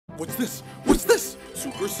What's this? What's this?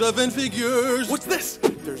 Super 7 figures. What's this?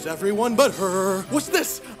 There's everyone but her. What's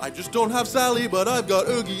this? I just don't have Sally, but I've got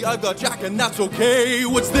Oogie, I've got Jack, and that's okay.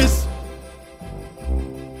 What's this?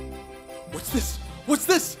 What's this? What's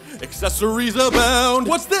this? Accessories abound.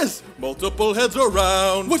 What's this? Multiple heads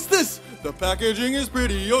around. What's this? The packaging is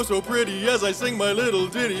pretty, oh so pretty. As I sing my little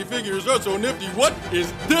ditty, figures are so nifty. What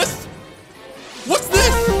is this? What's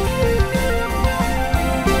this?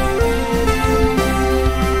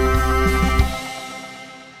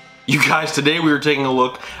 You guys, today we were taking a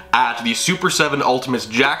look at the Super 7 Ultimates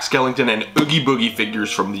Jack Skellington and Oogie Boogie figures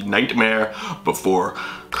from the Nightmare Before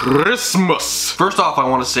Christmas. First off, I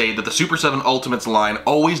want to say that the Super 7 Ultimates line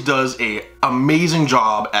always does an amazing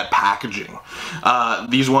job at packaging.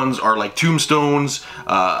 These ones are like tombstones.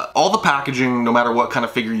 All the packaging, no matter what kind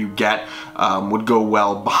of figure you get, would go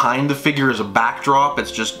well behind the figure as a backdrop.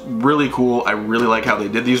 It's just really cool. I really like how they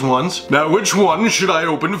did these ones. Now, which one should I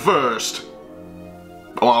open first?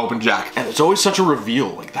 Oh, I'll open Jack. And it's always such a reveal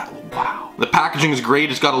like that. Wow. The packaging is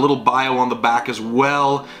great. It's got a little bio on the back as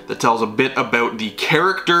well that tells a bit about the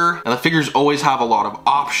character. And the figures always have a lot of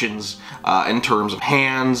options in terms of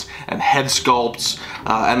hands and head sculpts.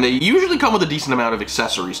 And they usually come with a decent amount of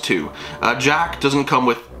accessories too. Jack doesn't come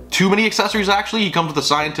with too many accessories actually. He comes with a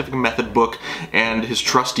scientific method book and his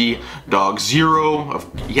trusty dog Zero.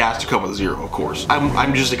 He has to come with Zero, of course.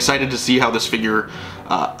 I'm just excited to see how this figure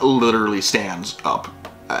literally stands up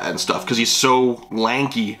and stuff, because he's so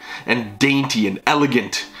lanky and dainty and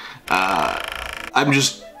elegant. I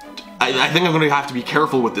think I'm gonna have to be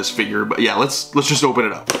careful with this figure, but yeah, let's just open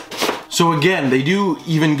it up. So again, they do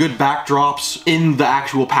even good backdrops in the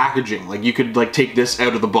actual packaging. Like you could like take this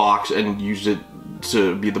out of the box and use it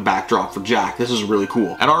to be the backdrop for Jack. This is really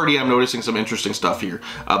cool. And already I'm noticing some interesting stuff here.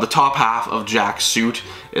 The top half of Jack's suit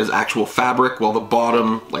is actual fabric, while the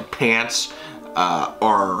bottom, like pants,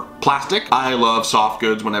 are plastic. I love soft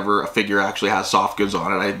goods whenever a figure actually has soft goods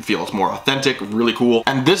on it. I feel it's more authentic, really cool.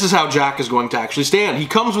 And this is how Jack is going to actually stand. He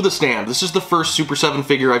comes with a stand. This is the first Super 7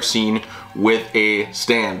 figure I've seen with a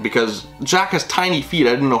stand, because Jack has tiny feet.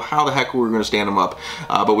 I didn't know how the heck we were going to stand him up.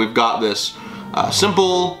 But we've got this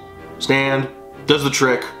simple stand, does the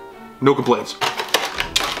trick, no complaints.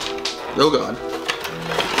 Oh God.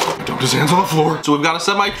 Dumped his hands on the floor. So we've got a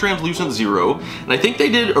semi-translucent Zero, and I think they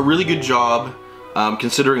did a really good job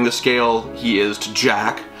considering the scale he is to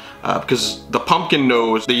Jack, because the pumpkin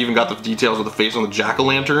nose, they even got the details of the face on the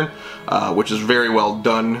jack-o'-lantern, which is very well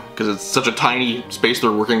done, because it's such a tiny space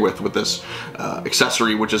they're working with this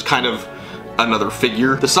accessory, which is kind of another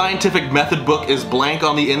figure. The scientific method book is blank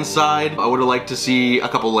on the inside. I would have liked to see a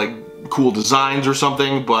couple like cool designs or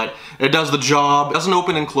something, but it does the job. It doesn't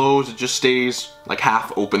open and close, it just stays like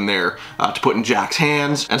half open there to put in Jack's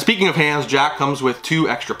hands. And speaking of hands, Jack comes with 2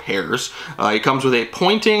 extra pairs. He comes with a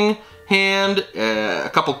pointing hand, a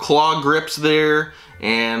couple claw grips there,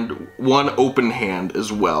 and 1 open hand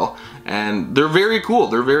as well. And they're very cool,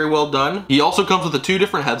 they're very well done. He also comes with the 2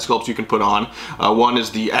 different head sculpts you can put on. One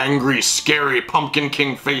is the angry, scary Pumpkin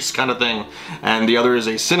King face kind of thing, and the other is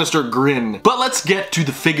a sinister grin. But let's get to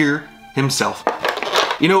the figure himself.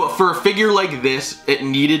 You know, for a figure like this, it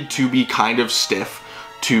needed to be kind of stiff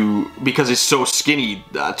because it's so skinny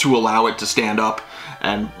to allow it to stand up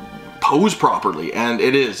and pose properly, and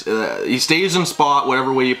it is. He stays in spot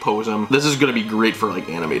whatever way you pose him. This is gonna be great for like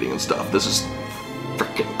animating and stuff. This is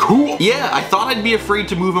freaking cool. Yeah, I thought I'd be afraid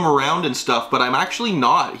to move him around and stuff, but I'm actually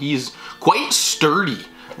not. He's quite sturdy.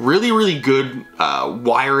 Really, really good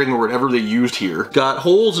wiring or whatever they used here. Got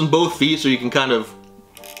holes in both feet so you can kind of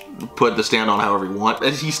put the stand on however you want.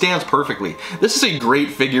 He stands perfectly. This is a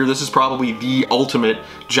great figure. This is probably the ultimate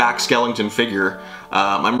Jack Skellington figure.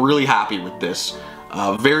 I'm really happy with this.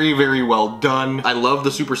 Very, very well done. I love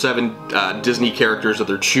the Super 7 Disney characters that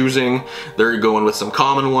they're choosing. They're going with some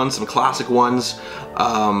common ones, some classic ones,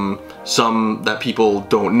 some that people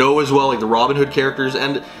don't know as well, like the Robin Hood characters,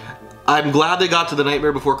 and I'm glad they got to the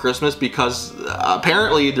Nightmare Before Christmas, because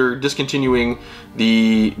apparently they're discontinuing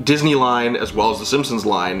the Disney line as well as the Simpsons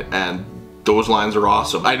line, and those lines are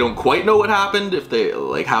awesome. I don't quite know what happened, if they,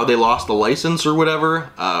 like how they lost the license or whatever,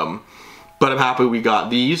 but I'm happy we got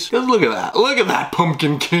these. Because look at that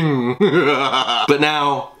Pumpkin King. But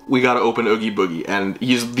now we gotta open Oogie Boogie, and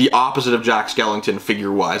he's the opposite of Jack Skellington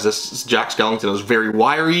figure-wise. This Jack Skellington is very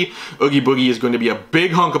wiry. Oogie Boogie is going to be a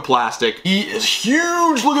big hunk of plastic. He is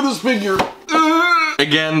huge! Look at this figure!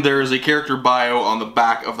 Again, there is a character bio on the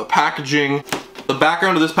back of the packaging. The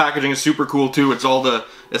background of this packaging is super cool too. It's all the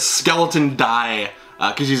skeleton die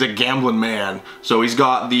because he's a gambling man. So he's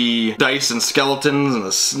got the dice and skeletons and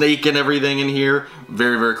the snake and everything in here.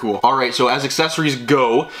 Very, very cool. All right, so as accessories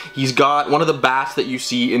go, he's got one of the bats that you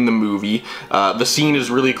see in the movie. The scene is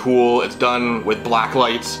really cool. It's done with black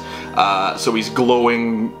lights. So he's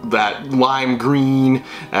glowing that lime green,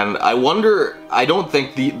 and I wonder, I don't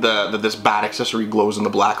think that this bat accessory glows in the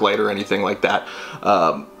black light or anything like that.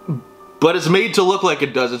 But it's made to look like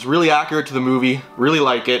it does. It's really accurate to the movie. Really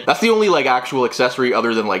like it. That's the only like actual accessory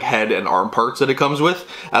other than like head and arm parts that it comes with.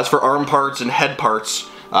 As for arm parts and head parts,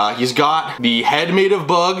 he's got the head made of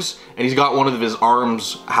bugs, and he's got one of his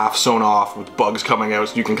arms half sewn off with bugs coming out,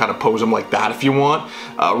 so you can kind of pose him like that if you want.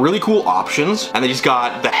 Really cool options. And then he's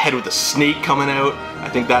got the head with the snake coming out. I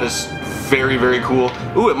think that is very, very cool.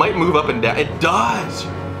 Ooh, it might move up and down. It does!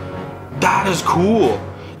 That is cool.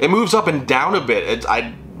 It moves up and down a bit.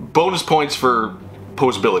 Bonus points for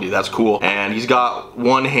posability, that's cool. And he's got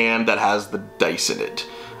one hand that has the dice in it.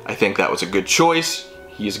 I think that was a good choice.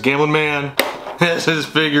 He's a gambling man. His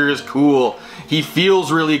figure is cool. He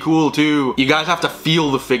feels really cool too. You guys have to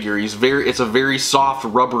feel the figure. It's a very soft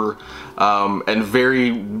rubber and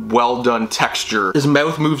very well done texture. His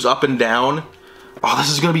mouth moves up and down. Oh,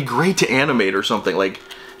 this is gonna be great to animate or something. Like,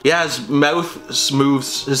 yeah, his mouth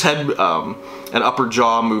moves, his head and upper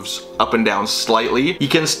jaw moves up and down slightly. He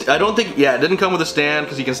can, I don't think, yeah, it didn't come with a stand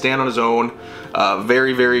because he can stand on his own.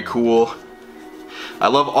 Very, very cool. I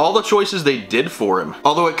love all the choices they did for him.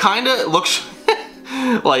 Although it kinda looks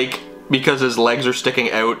like, because his legs are sticking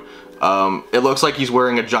out, it looks like he's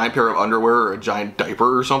wearing a giant pair of underwear or a giant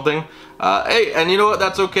diaper or something. Hey, and you know what?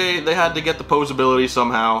 That's okay. They had to get the posability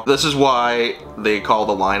somehow. This is why they call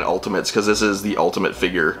the line Ultimates, because this is the ultimate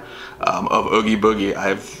figure of Oogie Boogie.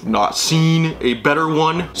 I've not seen a better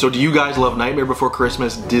one. So do you guys love Nightmare Before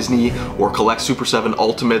Christmas, Disney, or collect Super 7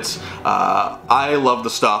 Ultimates? I love the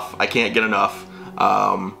stuff. I can't get enough.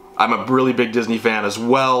 I'm a really big Disney fan as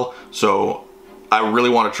well, so I really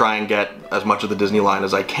want to try and get as much of the Disney line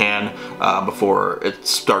as I can before it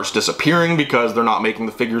starts disappearing because they're not making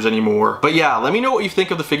the figures anymore. But yeah, let me know what you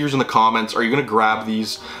think of the figures in the comments. Are you gonna grab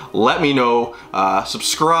these? Let me know.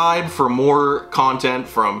 Subscribe for more content,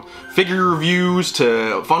 from figure reviews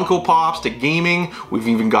to Funko Pops to gaming. We've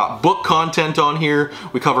even got book content on here.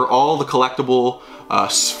 We cover all the collectible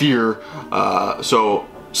sphere. So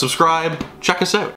subscribe, check us out.